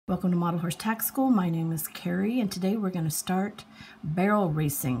Welcome to Model Horse Tack School. My name is Carrie, and today we're going to start barrel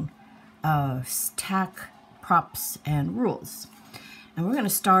racing tack, props, and rules. And we're going to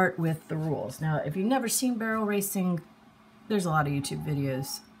start with the rules. Now, if you've never seen barrel racing, there's a lot of YouTube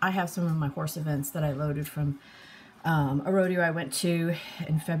videos. I have some of my horse events that I loaded from a rodeo I went to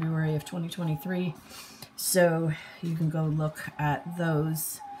in February of 2023. So you can go look at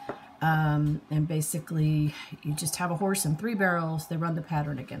those. And basically you just have a horse and 3 barrels. They run the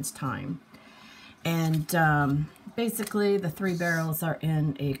pattern against time. And basically the 3 barrels are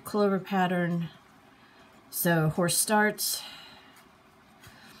in a clover pattern. So horse starts,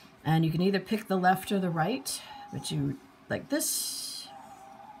 and you can either pick the left or the right, but you like this,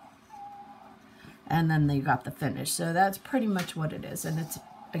 and then they got the finish. So that's pretty much what it is, and it's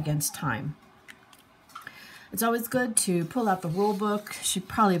against time. It's always good to pull out the rule book. Should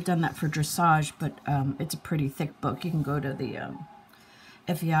probably have done that for dressage, but it's a pretty thick book. You can go to the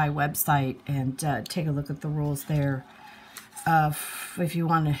FEI website and take a look at the rules there if you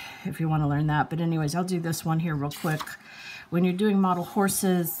want to learn that. But anyways, I'll do this one here real quick. When you're doing model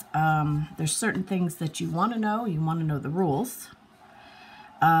horses, there's certain things that you want to know. You want to know the rules.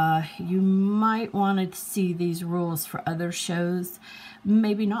 You might want to see these rules for other shows.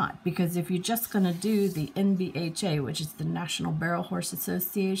 Maybe not, because if you're just going to do the NBHA, which is the National Barrel Horse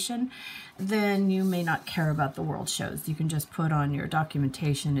Association, then you may not care about the world shows. You can just put on your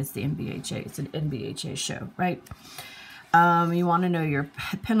documentation, it's the NBHA, it's an NBHA show, right? You want to know your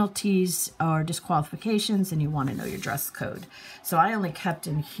penalties or disqualifications, and you want to know your dress code. So I only kept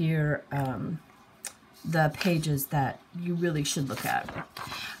in here the pages that you really should look at.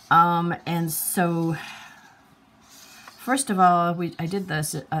 And so first of all, I did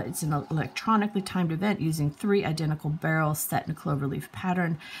this. It's an electronically timed event using 3 identical barrels set in a cloverleaf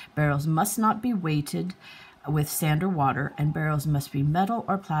pattern. Barrels must not be weighted with sand or water, and barrels must be metal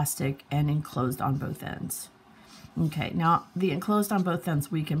or plastic and enclosed on both ends. Okay, now the enclosed on both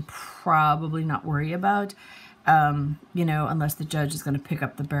ends we can probably not worry about, you know, unless the judge is going to pick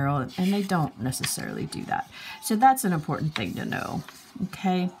up the barrel, and they don't necessarily do that. So that's an important thing to know.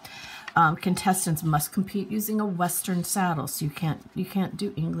 Okay. Contestants must compete using a Western saddle, so you can't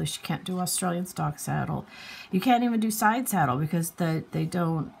do English, you can't do Australian stock saddle, you can't even do side saddle because they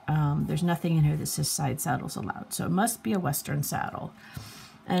don't. There's nothing in here that says side saddles allowed, so it must be a Western saddle.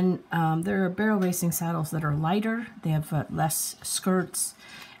 And there are barrel racing saddles that are lighter. They have less skirts,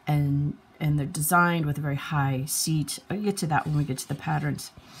 and they're designed with a very high seat. I'll get to that when we get to the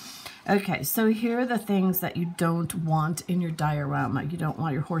patterns. Okay, so here are the things that you don't want in your diorama. You don't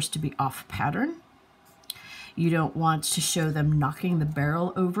want your horse to be off pattern. You don't want to show them knocking the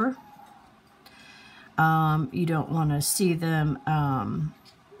barrel over. You don't want to see them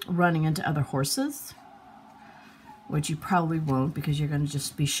running into other horses, which you probably won't, because you're going to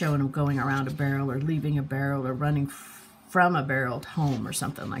just be showing them going around a barrel or leaving a barrel or running from a barrel to home or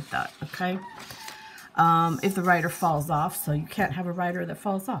something like that, okay? If the rider falls off, so you can't have a rider that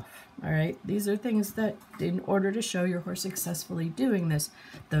falls off. All right, these are things that, in order to show your horse successfully doing this,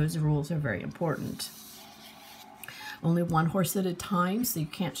 those rules are very important. Only one horse at a time, so you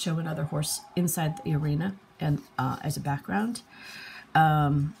can't show another horse inside the arena and as a background.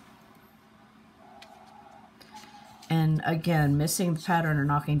 And again, missing the pattern or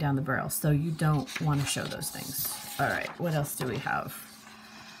knocking down the barrel, so you don't want to show those things. All right, what else do we have?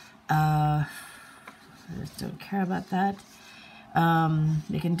 I just don't care about that.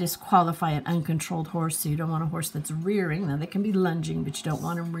 They can disqualify an uncontrolled horse, so you don't want a horse that's rearing. Now, they can be lunging, but you don't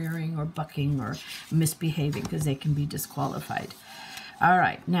want them rearing or bucking or misbehaving, because they can be disqualified. All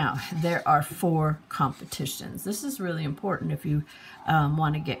right, now, there are 4 competitions. This is really important if you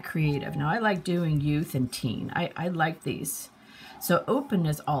want to get creative. Now, I like doing youth and teen. I like these. So open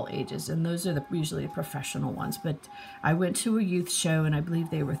is all ages, and those are usually the professional ones. But I went to a youth show, and I believe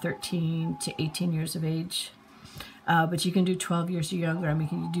they were 13 to 18 years of age. But you can do 12 years or younger. I mean, you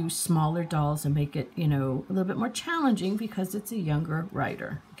can do smaller dolls and make it, you know, a little bit more challenging because it's a younger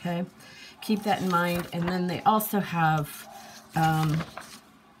rider, okay? Keep that in mind. And then they also have, I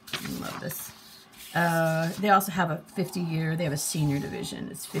love this. They also have a 50-year, they have a senior division.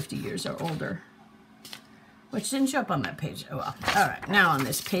 It's 50 years or older, which didn't show up on that page. Oh, well. All right, now on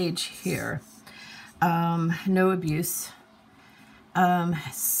this page here, no abuse.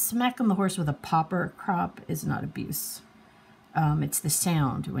 Smacking the horse with a popper crop is not abuse. It's the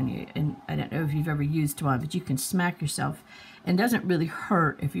sound when you, and I don't know if you've ever used one, but you can smack yourself, and it doesn't really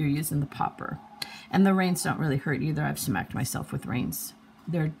hurt if you're using the popper. And the reins don't really hurt either. I've smacked myself with reins.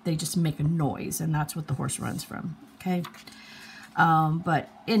 They just make a noise, and that's what the horse runs from, okay? But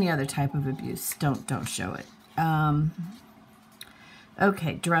any other type of abuse, don't show it.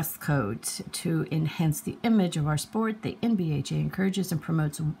 Okay, dress code. To enhance the image of our sport, the NBHA encourages and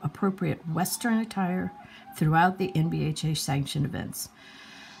promotes appropriate Western attire throughout the NBHA sanctioned events.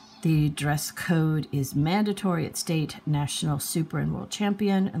 The dress code is mandatory at state, national, super, and world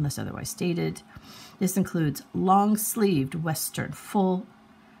champion, unless otherwise stated. This includes long-sleeved Western full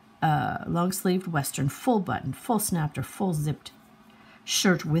button, full snapped or full zipped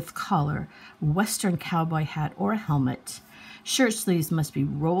shirt with collar, Western cowboy hat or a helmet. Shirt sleeves must be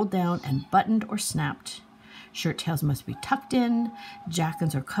rolled down and buttoned or snapped. Shirt tails must be tucked in.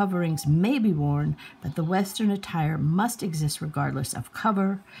 Jackets or coverings may be worn, but the Western attire must exist regardless of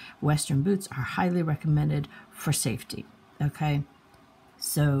cover. Western boots are highly recommended for safety. Okay,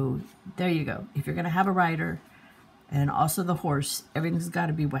 so there you go. If you're going to have a rider and also the horse, everything's got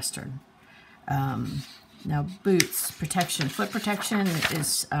to be Western. Now, boots, protection, foot protection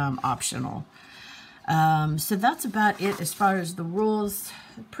is optional. So that's about it as far as the rules.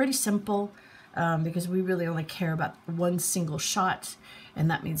 Pretty simple because we really only care about one single shot,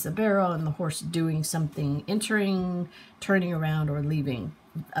 and that means the barrel and the horse doing something, entering, turning around, or leaving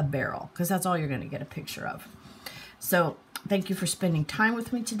a barrel, because that's all you're going to get a picture of. So thank you for spending time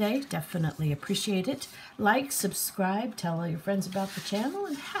with me today. Definitely appreciate it. Like, subscribe, tell all your friends about the channel,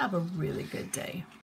 and have a really good day.